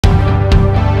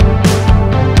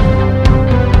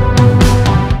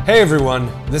Hey everyone,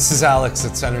 this is Alex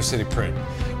at Center City Print.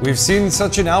 We've seen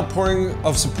such an outpouring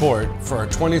of support for our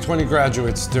 2020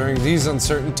 graduates during these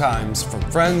uncertain times from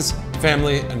friends,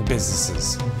 family, and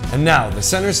businesses. And now the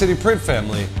Center City Print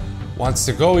family wants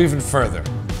to go even further.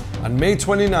 On May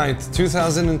 29th,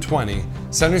 2020,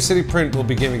 Center City Print will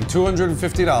be giving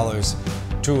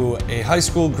 $250 to a high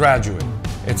school graduate.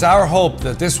 It's our hope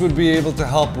that this would be able to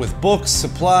help with books,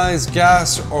 supplies,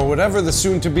 gas, or whatever the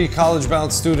soon-to-be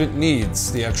college-bound student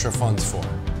needs the extra funds for.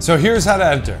 So here's how to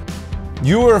enter.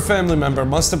 You or a family member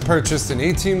must have purchased an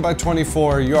 18 by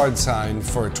 24 yard sign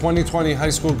for a 2020 high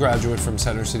school graduate from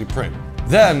Center City Print.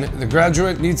 Then, the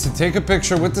graduate needs to take a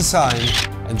picture with the sign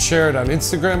and share it on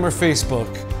Instagram or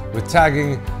Facebook with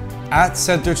tagging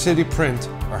 @CenterCityPrint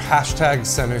or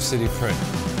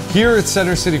 #CenterCityPrint. Here at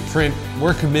Center City Print,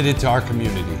 we're committed to our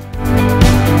community.